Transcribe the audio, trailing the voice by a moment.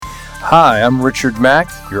Hi, I'm Richard Mack,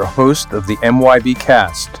 your host of the MYB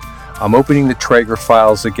Cast. I'm opening the Traeger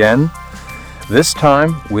files again, this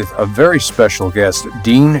time with a very special guest,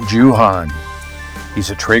 Dean Juhan. He's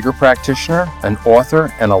a Traeger practitioner, an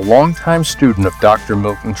author, and a longtime student of Dr.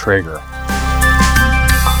 Milton Traeger.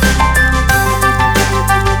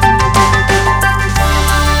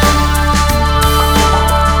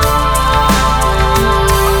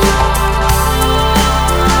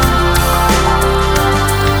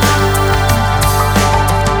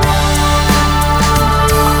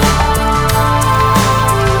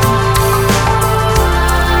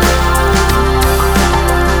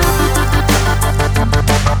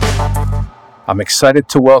 I'm excited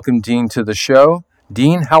to welcome Dean to the show.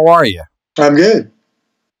 Dean, how are you? I'm good.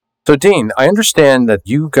 So, Dean, I understand that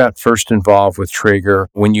you got first involved with Traeger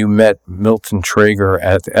when you met Milton Traeger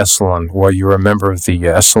at Esalen, while you were a member of the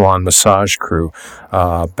Esalen massage crew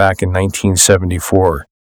back in 1974.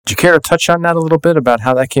 Do you care to touch on that a little bit about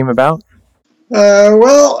how that came about?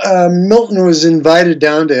 Milton was invited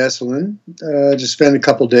down to Esalen to spend a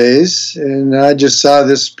couple days, and I just saw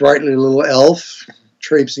this sprightly little elf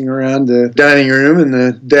traipsing around the dining room and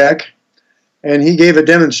the deck, and he gave a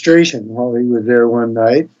demonstration while he was there one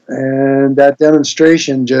night, and that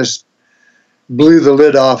demonstration just blew the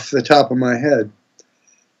lid off the top of my head.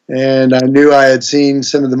 And I knew I had seen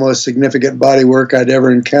some of the most significant body work I'd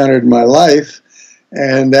ever encountered in my life,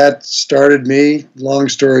 and that started me, long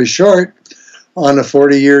story short, on a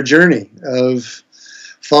 40-year journey of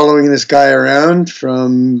following this guy around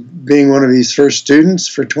from being one of his first students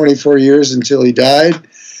for 24 years until he died,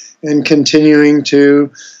 and continuing to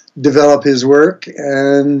develop his work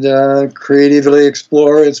and creatively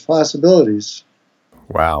explore its possibilities.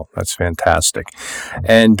 Wow, that's fantastic.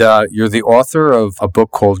 And you're the author of a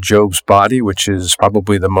book called Job's Body, which is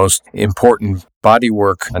probably the most important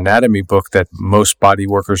bodywork anatomy book that most body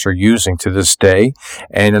workers are using to this day.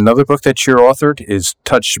 And another book that you're authored is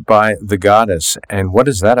Touched by the Goddess. And what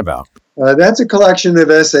is that about? That's a collection of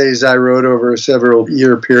essays I wrote over a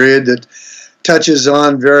several-year period that touches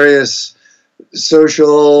on various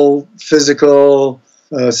social, physical,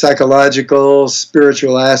 psychological,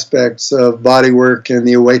 spiritual aspects of bodywork and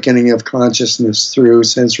the awakening of consciousness through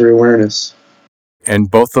sensory awareness.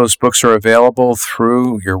 And both those books are available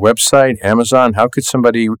through your website, Amazon. How could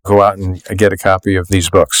somebody go out and get a copy of these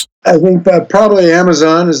books? I think probably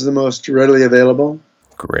Amazon is the most readily available.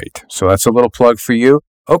 Great. So that's a little plug for you.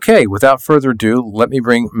 Okay, without further ado, let me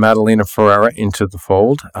bring Madalena Ferreira into the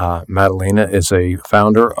fold. Madalena is a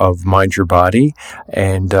founder of Mind Your Body,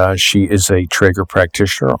 and she is a Traeger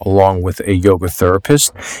practitioner along with a yoga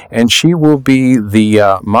therapist, and she will be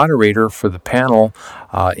the moderator for the panel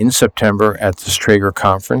in September at this Traeger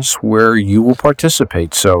conference where you will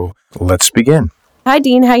participate. So let's begin. Hi,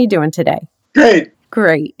 Dean. How are you doing today? Great.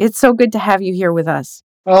 Great. It's so good to have you here with us.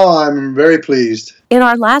 Oh, I'm very pleased. In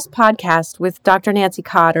our last podcast with Dr. Nancy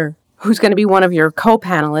Cotter, who's going to be one of your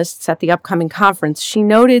co-panelists at the upcoming conference, she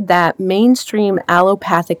noted that mainstream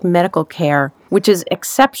allopathic medical care, which is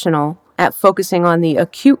exceptional at focusing on the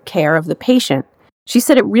acute care of the patient, she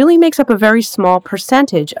said it really makes up a very small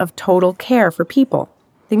percentage of total care for people.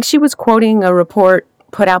 I think she was quoting a report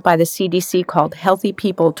put out by the CDC called Healthy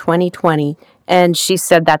People 2020, and she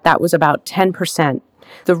said that that was about 10%.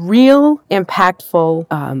 The real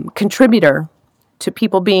impactful contributor to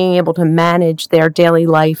people being able to manage their daily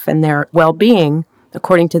life and their well-being,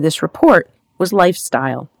 according to this report, was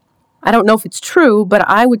lifestyle. I don't know if it's true, but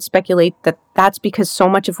I would speculate that that's because so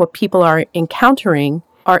much of what people are encountering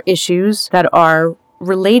are issues that are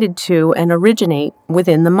related to and originate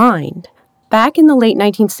within the mind. Back in the late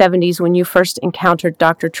 1970s, when you first encountered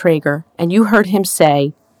Dr. Traeger and you heard him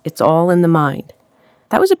say, "It's all in the mind,"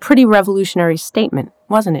 that was a pretty revolutionary statement,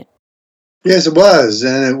 wasn't it? Yes, it was,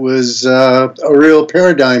 and it was a real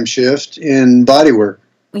paradigm shift in bodywork.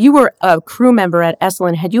 You were a crew member at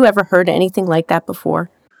Esalen. Had you ever heard anything like that before?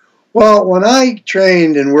 Well, when I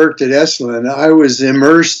trained and worked at Esalen, I was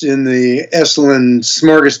immersed in the Esalen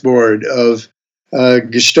smorgasbord of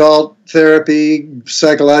Gestalt therapy,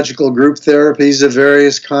 psychological group therapies of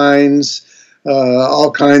various kinds,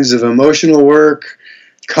 all kinds of emotional work,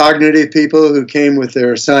 cognitive people who came with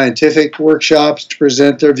their scientific workshops to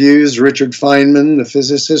present their views. Richard Feynman, the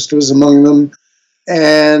physicist, was among them.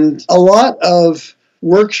 And a lot of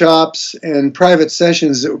workshops and private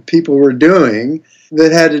sessions that people were doing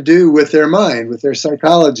that had to do with their mind, with their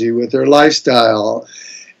psychology, with their lifestyle.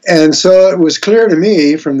 And so it was clear to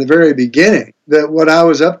me from the very beginning that what I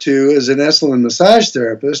was up to as an Esalen massage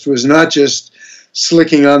therapist was not just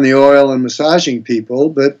slicking on the oil and massaging people,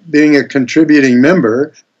 but being a contributing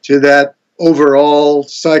member to that overall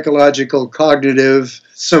psychological, cognitive,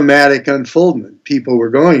 somatic unfoldment people were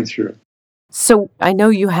going through. So I know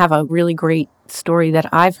you have a really great story that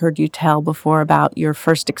I've heard you tell before about your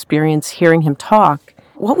first experience hearing him talk.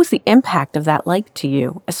 What was the impact of that like to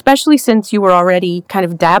you, especially since you were already kind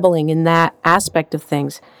of dabbling in that aspect of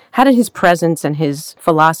things? How did his presence and his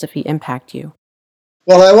philosophy impact you?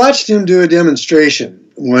 Well, I watched him do a demonstration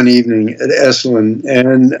one evening at Esalen,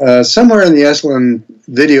 and somewhere in the Esalen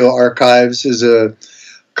video archives is a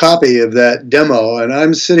copy of that demo, and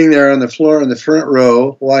I'm sitting there on the floor in the front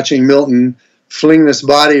row watching Milton fling this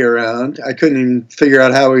body around. I couldn't even figure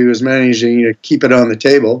out how he was managing to keep it on the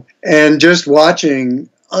table, and just watching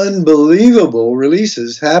unbelievable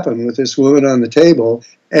releases happen with this woman on the table.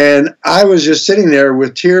 And I was just sitting there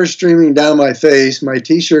with tears streaming down my face, my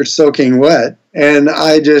t-shirt soaking wet, and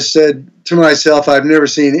I just said to myself, I've never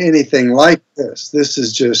seen anything like this. This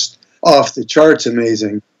is just off the charts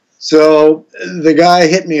amazing. So the guy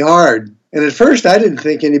hit me hard. And at first I didn't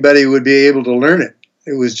think anybody would be able to learn it.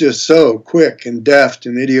 It was just so quick and deft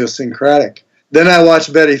and idiosyncratic. Then I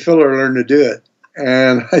watched Betty Filler learn to do it.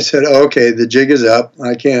 And I said, okay, the jig is up.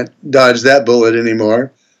 I can't dodge that bullet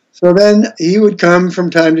anymore. So then he would come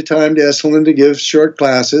from time to Esalen to give short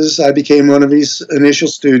classes. I became one of his initial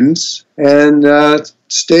students and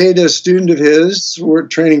stayed a student of his,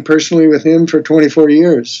 worked training personally with him for 24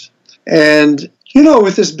 years. And, you know,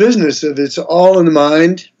 with this business of it's all in the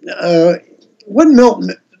mind, what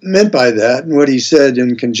Milton meant by that and what he said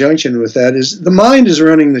in conjunction with that is the mind is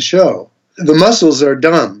running the show. The muscles are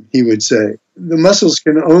dumb, he would say. The muscles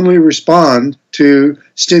can only respond to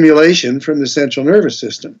stimulation from the central nervous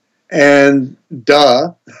system. And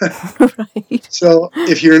duh. Right. So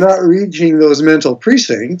if you're not reaching those mental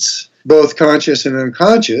precincts, both conscious and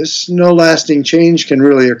unconscious, no lasting change can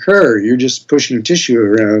really occur. You're just pushing tissue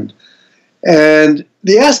around. And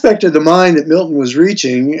the aspect of the mind that Milton was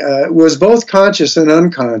reaching was both conscious and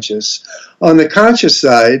unconscious. On the conscious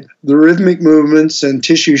side, the rhythmic movements and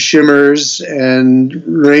tissue shimmers and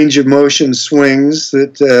range of motion swings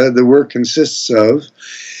that the work consists of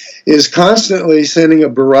is constantly sending a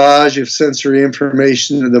barrage of sensory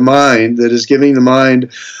information to the mind that is giving the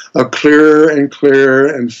mind a clearer and clearer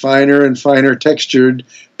and finer textured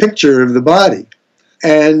picture of the body.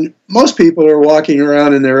 And most people are walking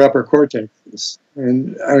around in their upper cortexes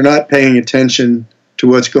and are not paying attention to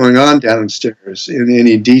what's going on downstairs in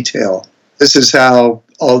any detail. This is how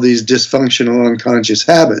all these dysfunctional unconscious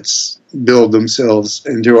habits build themselves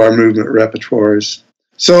into our movement repertoires.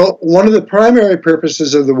 So one of the primary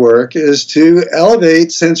purposes of the work is to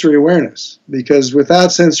elevate sensory awareness, because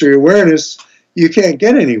without sensory awareness, you can't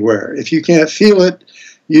get anywhere. If you can't feel it,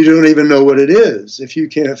 you don't even know what it is. If you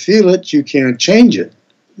can't feel it, you can't change it.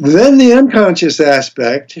 Then the unconscious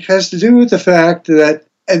aspect has to do with the fact that,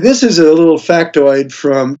 and this is a little factoid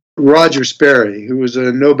from Roger Sperry, who was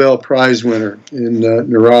a Nobel Prize winner in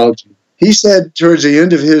neurology. He said towards the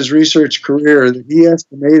end of his research career that he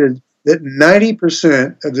estimated that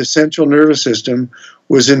 90% of the central nervous system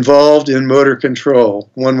was involved in motor control,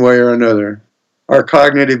 one way or another. Our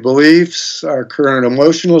cognitive beliefs, our current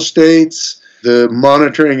emotional states, the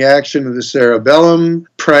monitoring action of the cerebellum,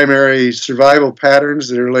 primary survival patterns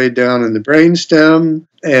that are laid down in the brainstem,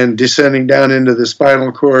 and descending down into the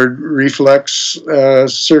spinal cord reflex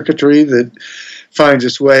circuitry that finds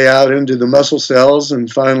its way out into the muscle cells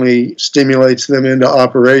and finally stimulates them into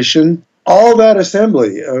operation. All that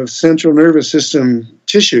assembly of central nervous system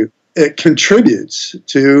tissue, it contributes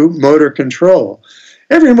to motor control.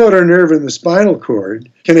 Every motor nerve in the spinal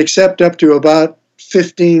cord can accept up to about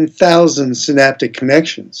 15,000 synaptic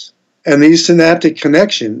connections. And these synaptic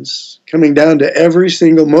connections, coming down to every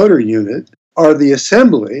single motor unit, are the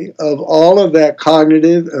assembly of all of that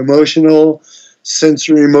cognitive, emotional,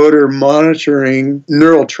 sensory motor monitoring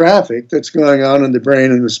neural traffic that's going on in the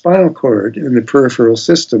brain and the spinal cord in the peripheral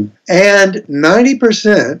system. And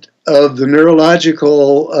 90% of the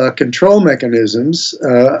neurological control mechanisms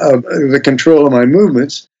of the control of my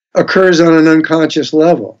movements occurs on an unconscious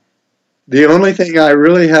level. The only thing I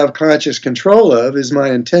really have conscious control of is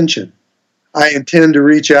my intention. I intend to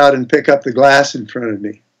reach out and pick up the glass in front of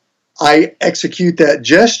me. I execute that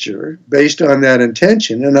gesture based on that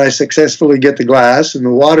intention, and I successfully get the glass and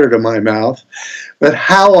the water to my mouth. But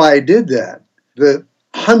how I did that, the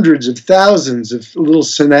hundreds of thousands of little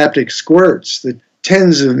synaptic squirts, the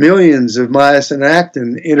tens of millions of myosin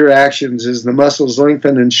actin interactions as the muscles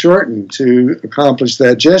lengthen and shorten to accomplish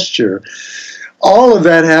that gesture, all of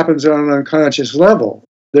that happens on an unconscious level.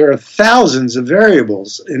 There are thousands of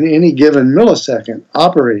variables in any given millisecond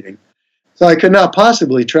operating. So I could not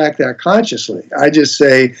possibly track that consciously. I just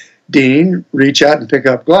say, Dean, reach out and pick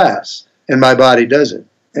up glass. and my body does it.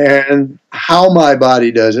 And how my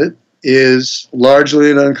body does it is largely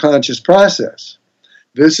an unconscious process.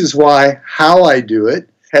 This is why how I do it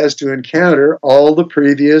has to encounter all the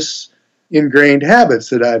previous ingrained habits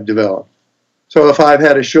that I've developed. So if I've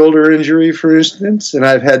had a shoulder injury, for instance, and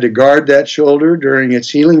I've had to guard that shoulder during its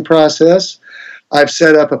healing process, I've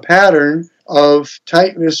set up a pattern of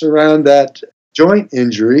tightness around that joint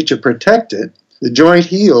injury to protect it. The joint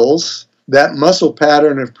heals. That muscle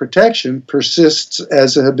pattern of protection persists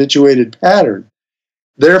as a habituated pattern.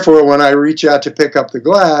 Therefore, when I reach out to pick up the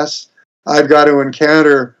glass, I've got to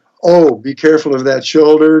encounter, oh, be careful of that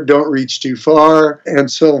shoulder, don't reach too far, and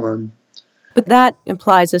so on. But that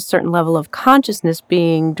implies a certain level of consciousness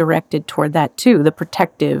being directed toward that too, the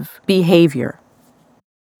protective behavior.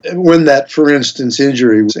 When that, for instance,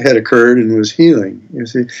 injury had occurred and was healing, you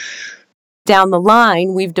see. Down the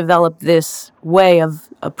line, we've developed this way of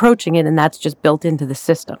approaching it, and that's just built into the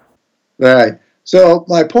system. Right. So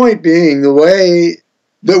my point being, the way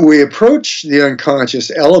that we approach the unconscious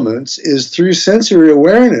elements is through sensory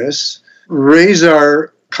awareness, raise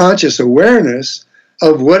our conscious awareness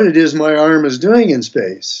of what it is my arm is doing in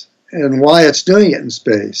space and why it's doing it in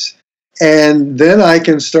space. And then I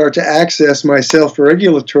can start to access my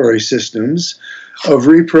self-regulatory systems of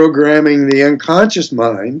reprogramming the unconscious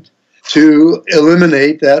mind to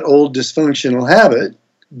eliminate that old dysfunctional habit,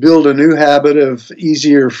 build a new habit of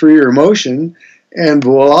easier, freer motion, and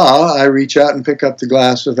voila, I reach out and pick up the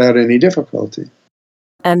glass without any difficulty.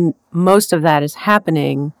 And most of that is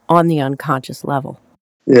happening on the unconscious level.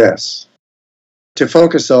 Yes. To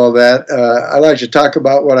focus all that, I like to talk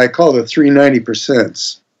about what I call the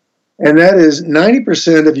 390%. And that is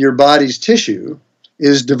 90% of your body's tissue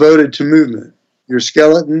is devoted to movement. Your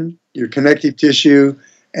skeleton, your connective tissue,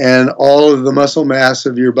 and all of the muscle mass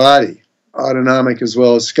of your body, autonomic as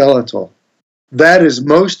well as skeletal. That is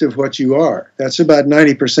most of what you are. That's about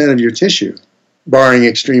 90% of your tissue, barring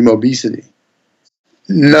extreme obesity.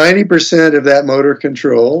 90% of that motor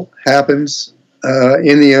control happens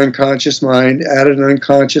in the unconscious mind at an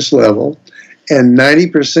unconscious level, and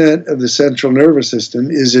 90% of the central nervous system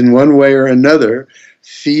is in one way or another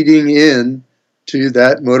feeding in to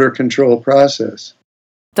that motor control process.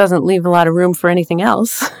 Doesn't leave a lot of room for anything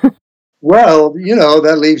else. Well,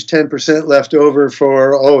 that leaves 10% left over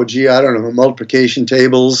for, multiplication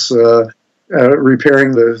tables,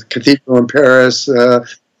 repairing the cathedral in Paris,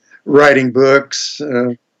 writing books.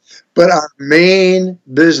 But our main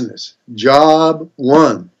business, job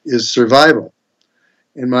one, is survival.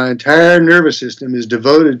 And my entire nervous system is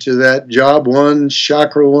devoted to that job one,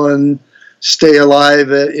 chakra one, stay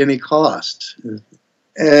alive at any cost.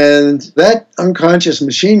 And that unconscious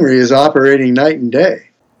machinery is operating night and day.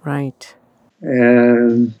 Right.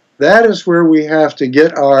 And that is where we have to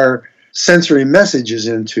get our sensory messages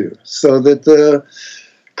into, so that the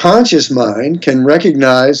conscious mind can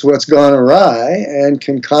recognize what's gone awry and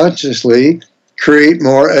can consciously create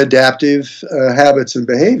more adaptive habits and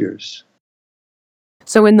behaviors.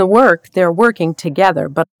 So in the work, they're working together,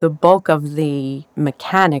 but the bulk of the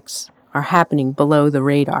mechanics are happening below the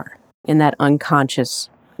radar in that unconscious,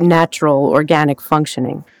 natural, organic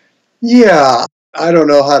functioning. Yeah, I don't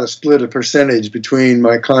know how to split a percentage between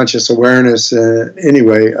my conscious awareness.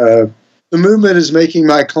 Anyway, the movement is making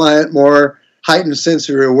my client more heightened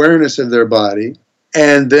sensory awareness of their body,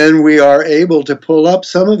 and then we are able to pull up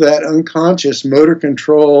some of that unconscious motor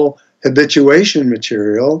control habituation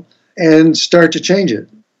material and start to change it.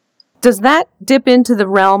 Does that dip into the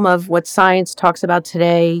realm of what science talks about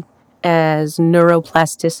today as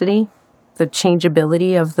neuroplasticity, the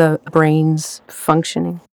changeability of the brain's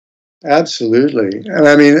functioning? Absolutely.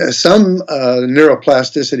 I mean, some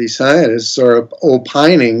neuroplasticity scientists are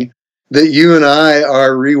opining that you and I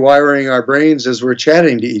are rewiring our brains as we're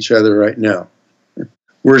chatting to each other right now.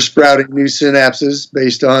 We're sprouting new synapses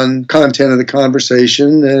based on content of the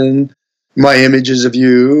conversation and my images of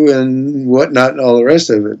you and whatnot and all the rest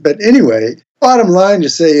of it. But anyway, bottom line to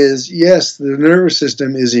say is, yes, the nervous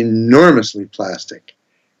system is enormously plastic.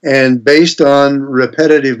 And based on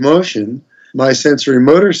repetitive motion, my sensory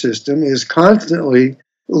motor system is constantly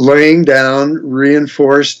laying down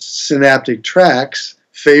reinforced synaptic tracks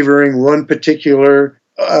favoring one particular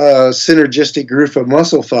synergistic group of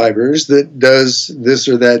muscle fibers that does this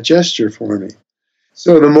or that gesture for me.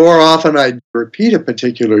 So the more often I repeat a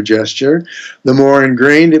particular gesture, the more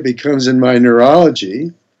ingrained it becomes in my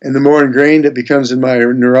neurology. And the more ingrained it becomes in my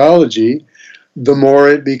neurology, the more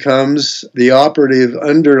it becomes the operative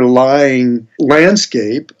underlying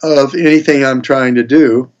landscape of anything I'm trying to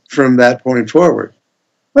do from that point forward.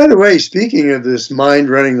 By the way, speaking of this mind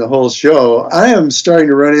running the whole show, I am starting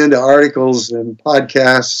to run into articles and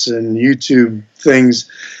podcasts and YouTube things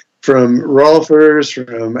from Rolfers,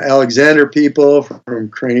 from Alexander people, from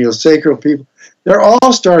craniosacral people. They're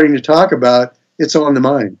all starting to talk about it's on the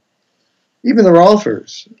mind. Even the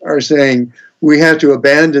Rolfers are saying we have to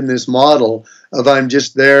abandon this model of I'm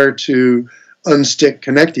just there to unstick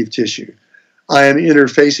connective tissue. I am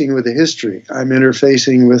interfacing with a history. I'm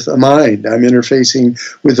interfacing with a mind. I'm interfacing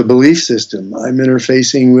with a belief system. I'm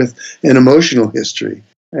interfacing with an emotional history.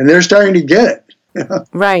 And they're starting to get it.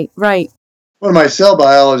 Right. One of my cell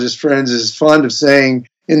biologist friends is fond of saying,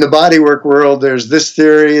 in the bodywork world, there's this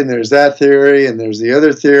theory, and there's that theory, and there's the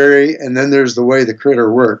other theory, and then there's the way the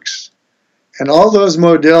critter works. And all those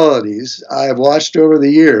modalities I've watched over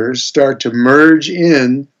the years start to merge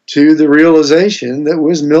in to the realization that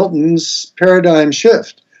was Milton's paradigm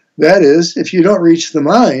shift. That is, if you don't reach the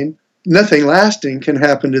mind, nothing lasting can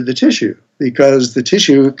happen to the tissue, because the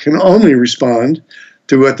tissue can only respond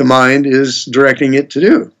to what the mind is directing it to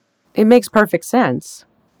do. It makes perfect sense.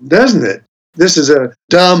 Doesn't it? This is a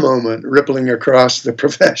duh moment rippling across the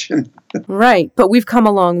profession. Right, but we've come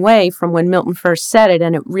a long way from when Milton first said it,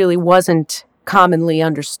 and it really wasn't commonly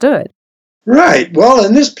understood. Right. Well,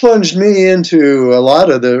 and this plunged me into a lot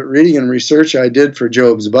of the reading and research I did for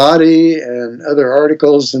Job's Body and other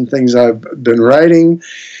articles and things I've been writing.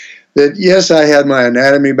 That, yes, I had my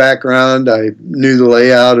anatomy background. I knew the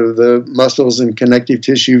layout of the muscles and connective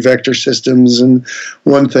tissue vector systems and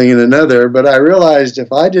one thing and another. But I realized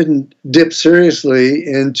if I didn't dip seriously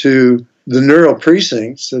into the neural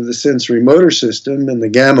precincts of the sensory motor system and the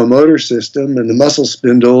gamma motor system and the muscle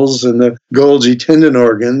spindles and the Golgi tendon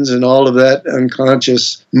organs and all of that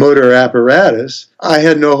unconscious motor apparatus, I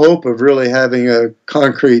had no hope of really having a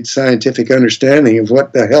concrete scientific understanding of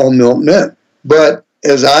what the hell Milton meant. But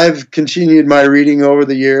as I've continued my reading over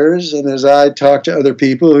the years, and as I talk to other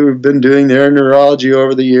people who've been doing their neurology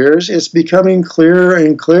over the years, it's becoming clearer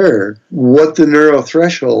and clearer what the neural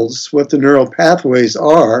thresholds, what the neural pathways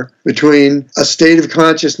are between a state of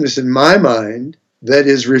consciousness in my mind that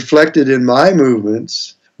is reflected in my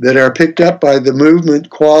movements, that are picked up by the movement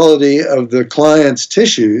quality of the client's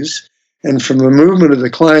tissues, and from the movement of the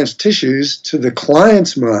client's tissues to the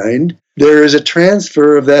client's mind, there is a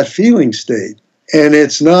transfer of that feeling state. And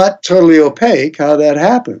it's not totally opaque how that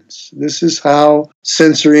happens. This is how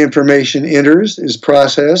sensory information enters, is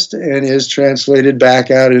processed, and is translated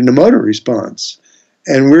back out into motor response.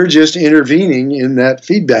 And we're just intervening in that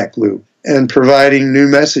feedback loop and providing new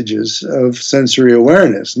messages of sensory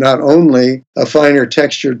awareness, not only a finer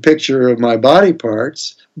textured picture of my body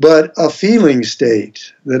parts, but a feeling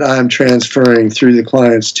state that I'm transferring through the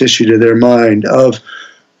client's tissue to their mind of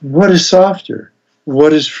what is softer,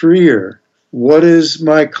 what is freer, what is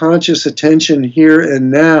my conscious attention here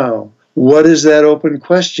and now? What is that open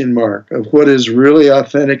question mark of what is really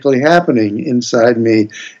authentically happening inside me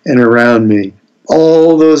and around me?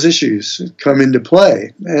 All those issues come into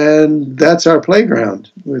play, and that's our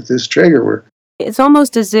playground with this Traeger work. It's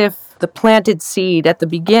almost as if the planted seed at the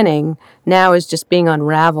beginning now is just being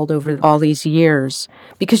unraveled over all these years,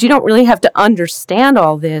 because you don't really have to understand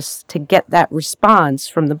all this to get that response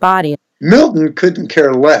from the body. Milton couldn't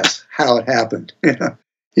care less how it happened.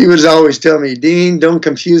 He would always tell me, Dean, don't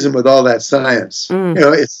confuse him with all that science.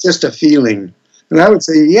 It's just a feeling. And I would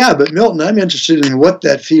say, yeah, but Milton, I'm interested in what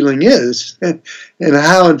that feeling is and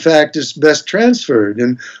how, in fact, it's best transferred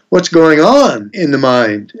and what's going on in the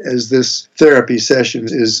mind as this therapy session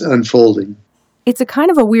is unfolding. It's a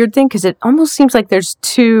kind of a weird thing because it almost seems like there's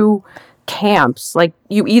two camps. Like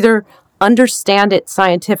you either understand it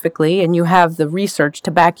scientifically and you have the research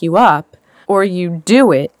to back you up, or you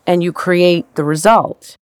do it and you create the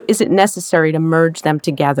result. Is it necessary to merge them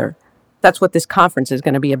together? That's what this conference is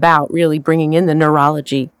going to be about, really bringing in the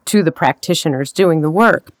neurology to the practitioners doing the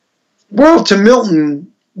work. Well, to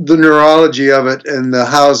Milton, the neurology of it and the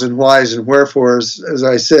hows and whys and wherefores, as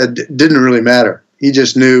I said, didn't really matter. He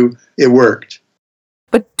just knew it worked.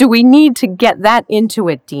 But do we need to get that into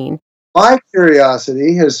it, Dean? My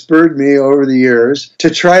curiosity has spurred me over the years to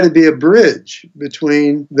try to be a bridge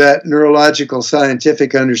between that neurological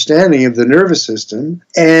scientific understanding of the nervous system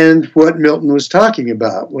and what Milton was talking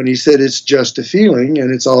about when he said it's just a feeling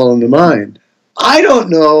and it's all in the mind. I don't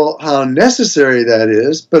know how necessary that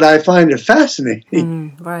is, but I find it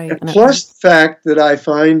fascinating. Right. Plus the fact that I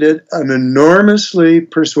find it an enormously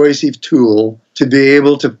persuasive tool to be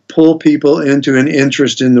able to pull people into an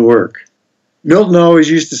interest in the work. Milton always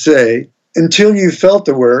used to say, until you've felt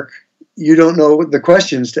the work, you don't know the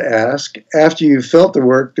questions to ask. After you've felt the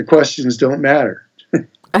work, the questions don't matter.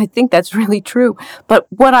 I think that's really true. But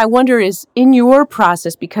what I wonder is, in your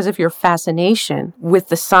process, because of your fascination with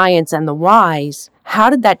the science and the whys, how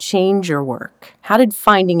did that change your work? How did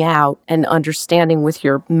finding out and understanding with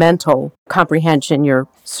your mental comprehension, your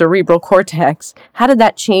cerebral cortex, how did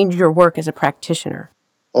that change your work as a practitioner?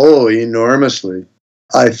 Oh, enormously.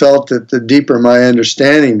 I felt that the deeper my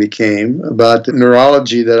understanding became about the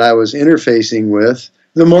neurology that I was interfacing with,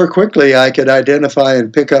 the more quickly I could identify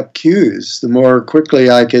and pick up cues, the more quickly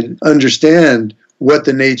I could understand what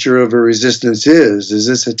the nature of a resistance is. Is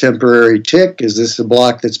this a temporary tick? Is this a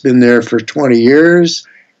block that's been there for 20 years?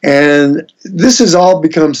 And this has all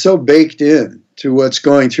become so baked in to what's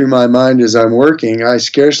going through my mind as I'm working, I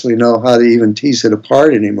scarcely know how to even tease it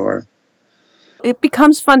apart anymore. It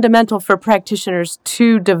becomes fundamental for practitioners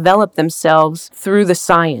to develop themselves through the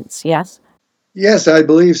science, yes? Yes, I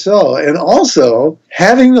believe so. And also,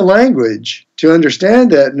 having the language to understand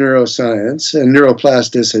that neuroscience and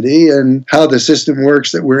neuroplasticity and how the system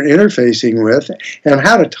works that we're interfacing with and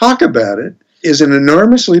how to talk about it is an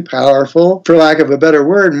enormously powerful, for lack of a better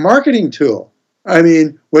word, marketing tool. I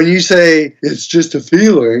mean, when you say it's just a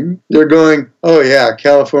feeling, they're going, oh yeah,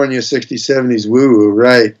 California 60s, 70s woo-woo,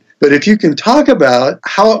 right. But if you can talk about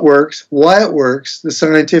how it works, why it works, the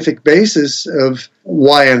scientific basis of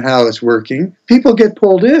why and how it's working, people get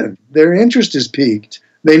pulled in. Their interest is piqued.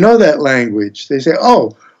 They know that language. They say,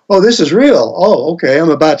 oh, this is real. Oh, okay,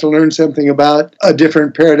 I'm about to learn something about a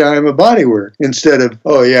different paradigm of bodywork instead of,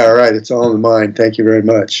 oh, yeah, right, it's all in the mind. Thank you very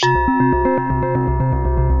much.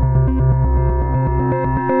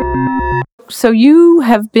 So you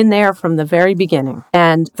have been there from the very beginning,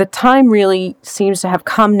 and the time really seems to have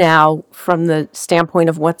come now from the standpoint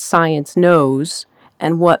of what science knows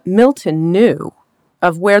and what Milton knew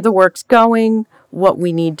of where the work's going, what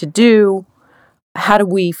we need to do, how do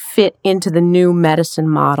we fit into the new medicine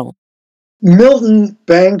model. Milton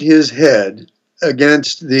banged his head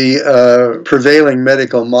against the prevailing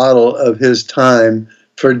medical model of his time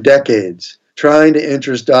for decades, trying to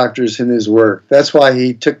interest doctors in his work. That's why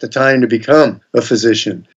he took the time to become a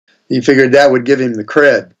physician. He figured that would give him the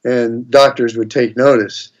cred, and doctors would take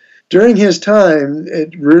notice. During his time,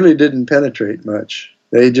 it really didn't penetrate much.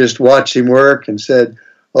 They just watched him work and said,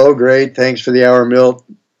 oh, great, thanks for the hour, Milt.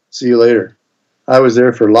 See you later. I was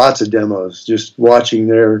there for lots of demos, just watching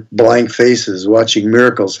their blank faces, watching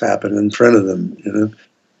miracles happen in front of them,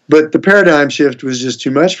 But the paradigm shift was just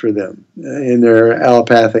too much for them in their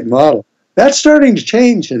allopathic model. That's starting to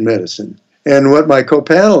change in medicine. And what my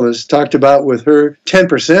co-panelist talked about with her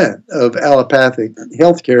 10% of allopathic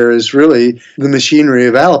healthcare is really the machinery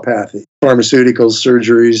of allopathy. Pharmaceuticals,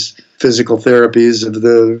 surgeries, physical therapies of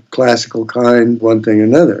the classical kind, one thing or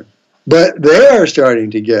another. But they are starting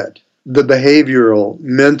to get the behavioral,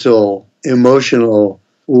 mental, emotional,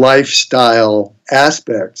 lifestyle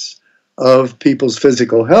aspects of people's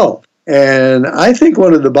physical health. And I think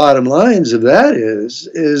one of the bottom lines of that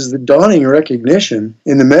is the dawning recognition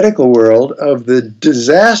in the medical world of the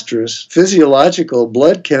disastrous physiological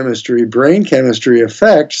blood chemistry, brain chemistry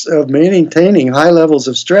effects of maintaining high levels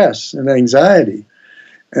of stress and anxiety.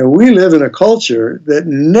 And we live in a culture that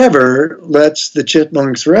never lets the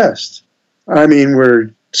chipmunks rest. I mean, we're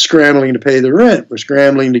scrambling to pay the rent. We're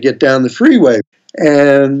scrambling to get down the freeway.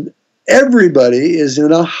 And everybody is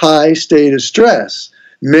in a high state of stress.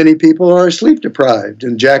 Many people are sleep deprived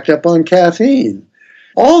and jacked up on caffeine.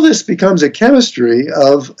 All this becomes a chemistry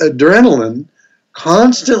of adrenaline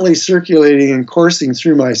constantly circulating and coursing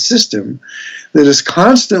through my system that is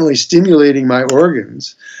constantly stimulating my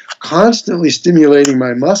organs, constantly stimulating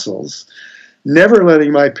my muscles, never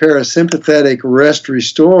letting my parasympathetic rest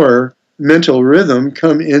restore mental rhythm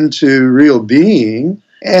come into real being.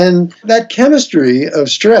 And that chemistry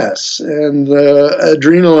of stress and the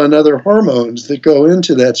adrenal and other hormones that go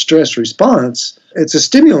into that stress response, it's a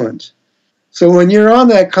stimulant. So when you're on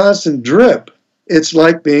that constant drip, it's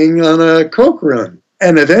like being on a Coke run.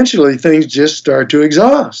 And eventually things just start to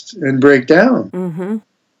exhaust and break down. Mm-hmm.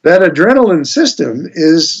 That adrenaline system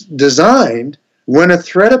is designed when a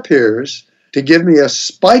threat appears to give me a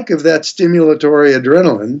spike of that stimulatory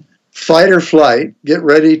adrenaline, fight or flight, get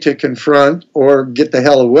ready to confront or get the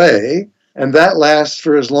hell away. And that lasts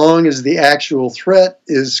for as long as the actual threat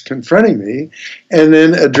is confronting me. And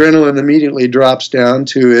then adrenaline immediately drops down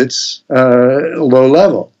to its low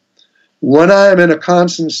level. When I'm in a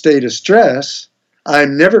constant state of stress,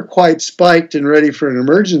 I'm never quite spiked and ready for an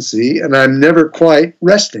emergency, and I'm never quite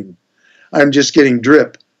resting. I'm just getting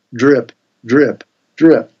drip, drip, drip,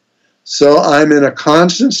 drip. So I'm in a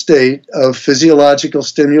constant state of physiological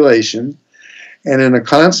stimulation and in a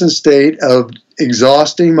constant state of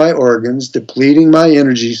exhausting my organs, depleting my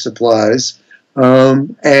energy supplies,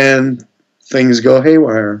 and things go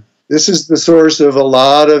haywire. This is the source of a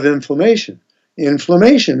lot of inflammation.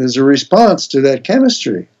 Inflammation is a response to that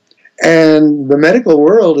chemistry. And the medical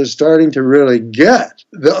world is starting to really get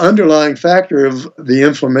the underlying factor of the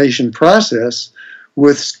inflammation process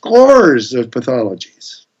with scores of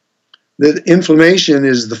pathologies. That inflammation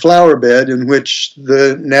is the flower bed in which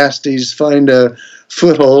the nasties find a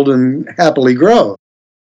foothold and happily grow.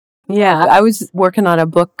 Yeah, I was working on a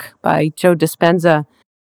book by Joe Dispenza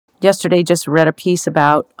yesterday, just read a piece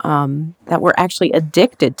about that we're actually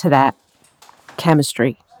addicted to that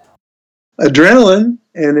chemistry. Adrenaline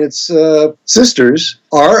and its sisters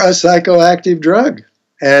are a psychoactive drug,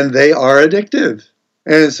 and they are addictive.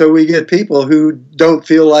 And so we get people who don't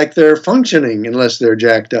feel like they're functioning unless they're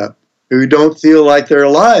jacked up, who don't feel like they're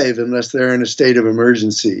alive unless they're in a state of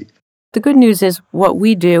emergency. The good news is what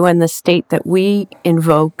we do and the state that we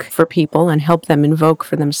invoke for people and help them invoke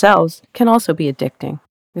for themselves can also be addicting.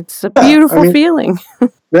 It's a beautiful feeling.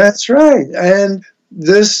 That's right. And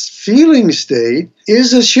this feeling state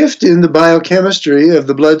is a shift in the biochemistry of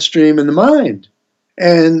the bloodstream and the mind.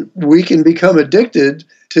 And we can become addicted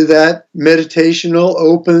to that meditational,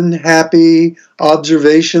 open, happy,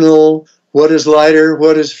 observational, what is lighter,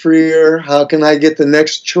 what is freer, how can I get the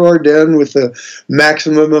next chore done with the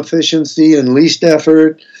maximum efficiency and least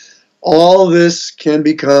effort. All this can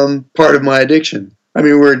become part of my addiction. I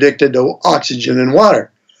mean, we're addicted to oxygen and water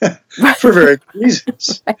for very good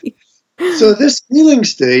reasons. Right. So this feeling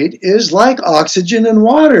state is like oxygen and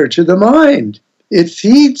water to the mind. It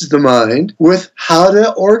feeds the mind with how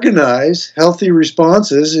to organize healthy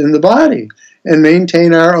responses in the body and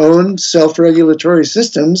maintain our own self-regulatory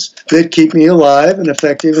systems that keep me alive and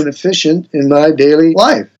effective and efficient in my daily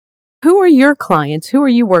life. Who are your clients? Who are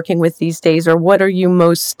you working with these days, or what are you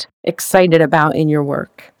most excited about in your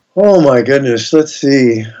work? Oh my goodness, let's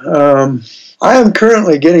see. I am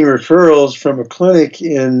currently getting referrals from a clinic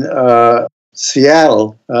in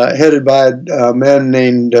Seattle, headed by a man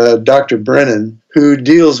named Dr. Brennan, who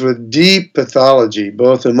deals with deep pathology,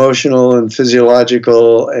 both emotional and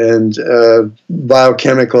physiological and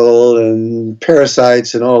biochemical and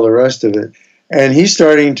parasites and all the rest of it. And he's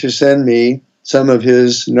starting to send me some of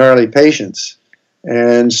his gnarly patients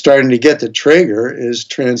and starting to get the Traeger is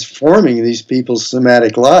transforming these people's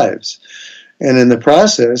somatic lives. And in the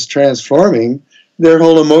process, transforming their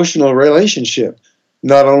whole emotional relationship,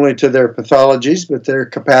 not only to their pathologies, but their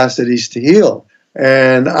capacities to heal.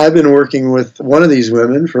 And I've been working with one of these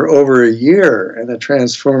women for over a year, and the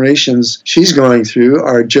transformations she's going through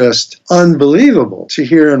are just unbelievable to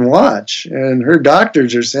hear and watch. And her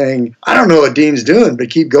doctors are saying, I don't know what Dean's doing,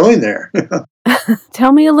 but keep going there.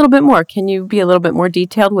 Tell me a little bit more. Can you be a little bit more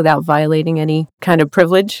detailed without violating any kind of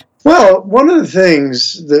privilege? Well, one of the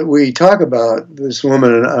things that we talk about, this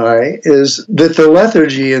woman and I, is that the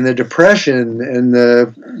lethargy and the depression and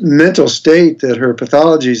the mental state that her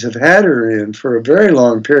pathologies have had her in for a very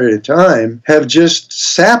long period of time have just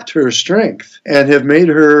sapped her strength and have made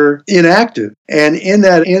her inactive. And in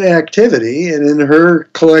that inactivity and in her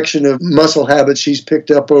collection of muscle habits she's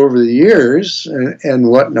picked up over the years and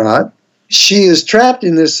whatnot, she is trapped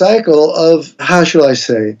in this cycle of, how shall I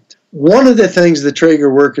say, one of the things the Traeger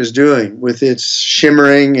work is doing with its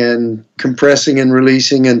shimmering and compressing and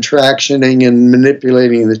releasing and tractioning and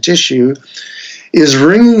manipulating the tissue is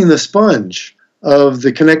wringing the sponge of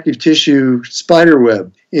the connective tissue spider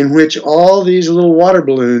web in which all these little water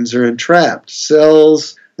balloons are entrapped,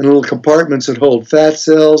 cells and little compartments that hold fat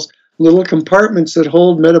cells, little compartments that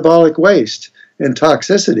hold metabolic waste and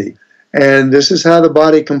toxicity. And this is how the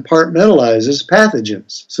body compartmentalizes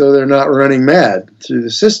pathogens, so they're not running mad through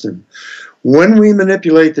the system. When we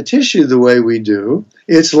manipulate the tissue the way we do,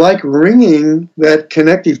 it's like wringing that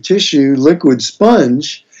connective tissue liquid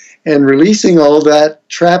sponge and releasing all that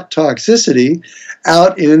trapped toxicity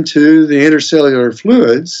out into the intercellular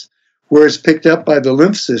fluids, where it's picked up by the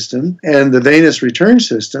lymph system and the venous return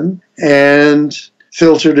system and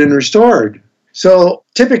filtered and restored. So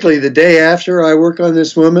typically the day after I work on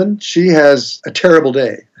this woman, she has a terrible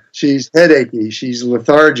day. She's headachy, she's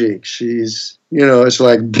lethargic, she's, it's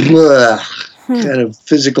like blah, kind of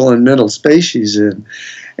physical and mental space she's in.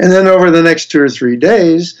 And then over the next 2 or 3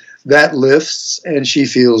 days, that lifts and she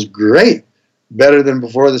feels great, better than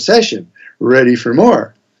before the session, ready for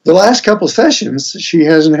more. The last couple sessions, she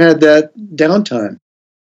hasn't had that downtime.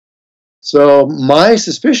 So my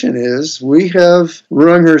suspicion is we have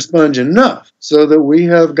wrung her sponge enough so that we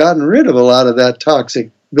have gotten rid of a lot of that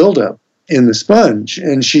toxic buildup in the sponge,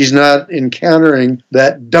 and she's not encountering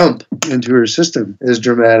that dump into her system as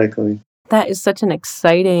dramatically. That is such an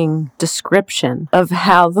exciting description of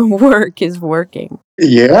how the work is working.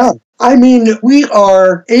 Yeah. I mean, we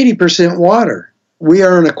are 80% water. We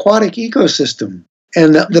are an aquatic ecosystem.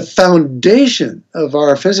 And the foundation of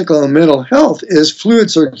our physical and mental health is fluid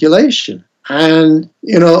circulation. And,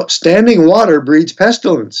 standing water breeds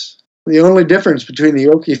pestilence. The only difference between the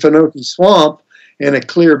Okefenokee Swamp and a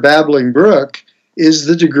clear babbling brook is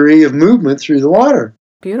the degree of movement through the water.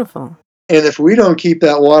 Beautiful. And if we don't keep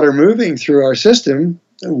that water moving through our system,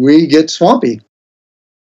 we get swampy.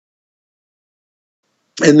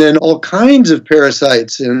 And then all kinds of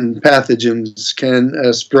parasites and pathogens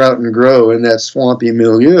can sprout and grow in that swampy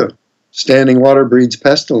milieu. Standing water breeds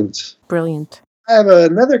pestilence. Brilliant. I have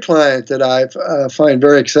another client that I find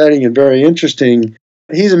very exciting and very interesting.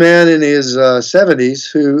 He's a man in his 70s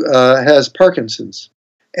who has Parkinson's.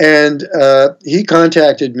 And he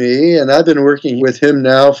contacted me, and I've been working with him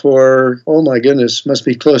now for, oh my goodness, must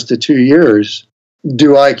be close to 2 years.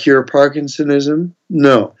 Do I cure Parkinsonism?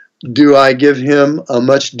 No. Do I give him a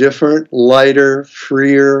much different, lighter,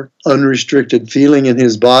 freer, unrestricted feeling in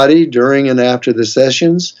his body during and after the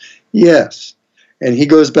sessions? Yes. And he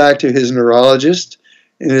goes back to his neurologist,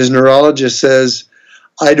 and his neurologist says,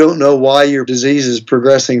 I don't know why your disease is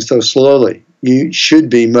progressing so slowly. You should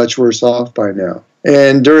be much worse off by now.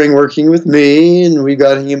 And during working with me, and we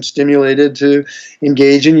got him stimulated to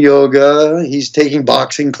engage in yoga, he's taking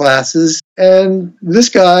boxing classes, and this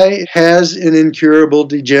guy has an incurable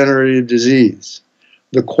degenerative disease.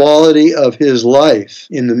 The quality of his life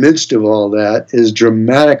in the midst of all that is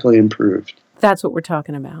dramatically improved. That's what we're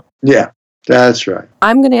talking about. Yeah, that's right.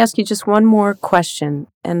 I'm going to ask you just one more question,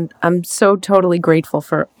 and I'm so totally grateful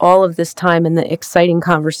for all of this time and the exciting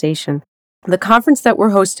conversation. The conference that we're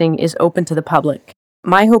hosting is open to the public.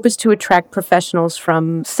 My hope is to attract professionals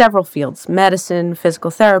from several fields: medicine, physical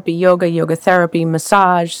therapy, yoga therapy,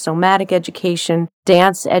 massage, somatic education,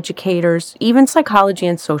 dance educators, even psychology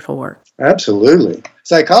and social work. Absolutely.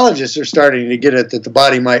 Psychologists are starting to get it that the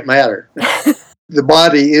body might matter. The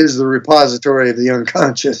body is the repository of the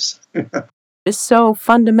unconscious. It's so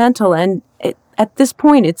fundamental, and at this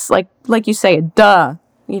point, it's like you say, a duh.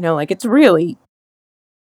 It's really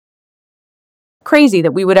crazy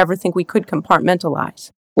that we would ever think we could compartmentalize.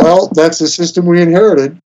 Well, that's the system we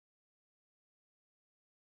inherited.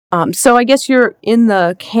 So I guess you're in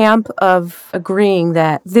the camp of agreeing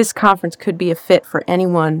that this conference could be a fit for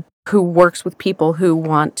anyone who works with people who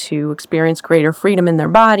want to experience greater freedom in their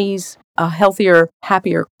bodies, a healthier,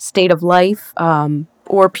 happier state of life,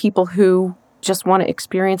 or people who just want to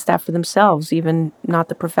experience that for themselves, even not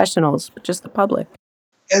the professionals, but just the public.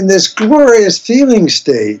 And this glorious feeling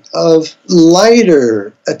state of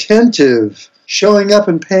lighter, attentive, showing up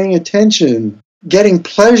and paying attention, getting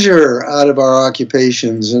pleasure out of our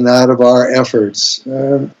occupations and out of our efforts.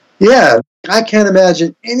 I can't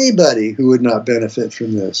imagine anybody who would not benefit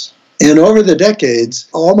from this. And over the decades,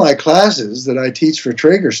 all my classes that I teach for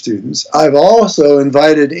Traeger students, I've also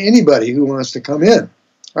invited anybody who wants to come in.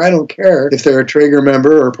 I don't care if they're a Traeger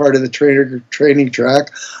member or part of the Traeger training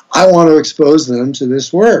track. I want to expose them to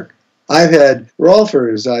this work. I've had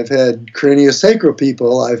Rolfers, I've had craniosacral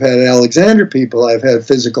people, I've had Alexander people, I've had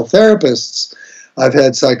physical therapists, I've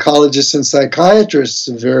had psychologists and psychiatrists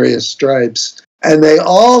of various stripes, and they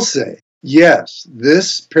all say, yes,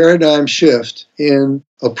 this paradigm shift in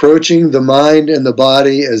approaching the mind and the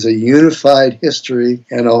body as a unified history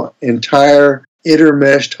and an entire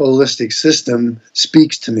intermeshed holistic system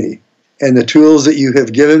speaks to me. And the tools that you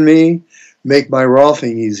have given me make my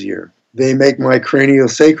Rolfing easier. They make my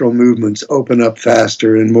craniosacral movements open up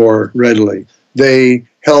faster and more readily. They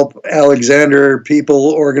help Alexander people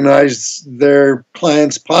organize their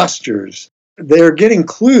clients' postures. They're getting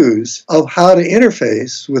clues of how to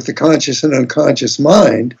interface with the conscious and unconscious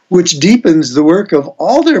mind, which deepens the work of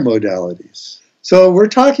all their modalities. So we're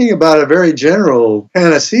talking about a very general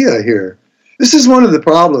panacea here. This is one of the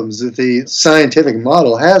problems that the scientific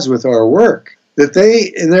model has with our work, that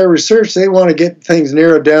they, in their research, they want to get things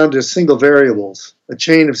narrowed down to single variables, a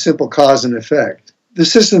chain of simple cause and effect. The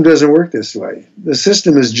system doesn't work this way. The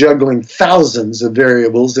system is juggling thousands of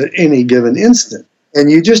variables at any given instant.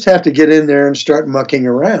 And you just have to get in there and start mucking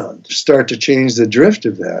around, start to change the drift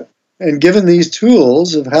of that. And given these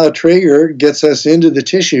tools of how Traeger gets us into the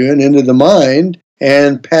tissue and into the mind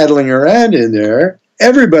and paddling around in there,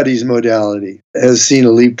 everybody's modality has seen a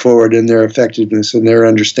leap forward in their effectiveness and their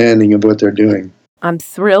understanding of what they're doing. I'm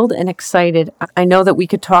thrilled and excited. I know that we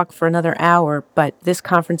could talk for another hour, but this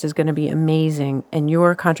conference is going to be amazing, and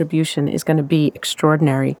your contribution is going to be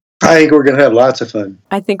extraordinary. I think we're going to have lots of fun.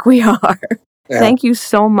 I think we are. Yeah. Thank you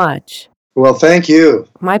so much. Well, thank you.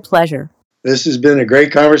 My pleasure. This has been a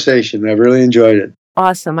great conversation. I've really enjoyed it.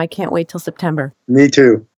 Awesome. I can't wait till September. Me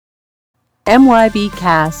too. MYB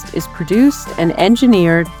Cast is produced and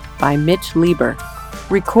engineered by Mitch Lieber.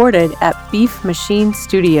 Recorded at Beef Machine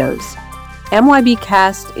Studios. MYB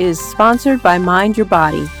Cast is sponsored by Mind Your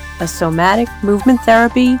Body, a somatic movement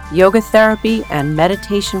therapy, yoga therapy, and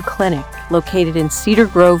meditation clinic located in Cedar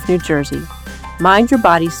Grove, New Jersey. Mind Your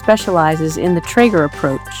Body specializes in the Traeger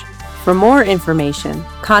approach. For more information,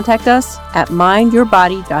 contact us at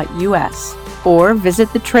mindyourbody.us or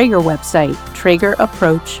visit the Traeger website,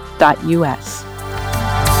 traegerapproach.us.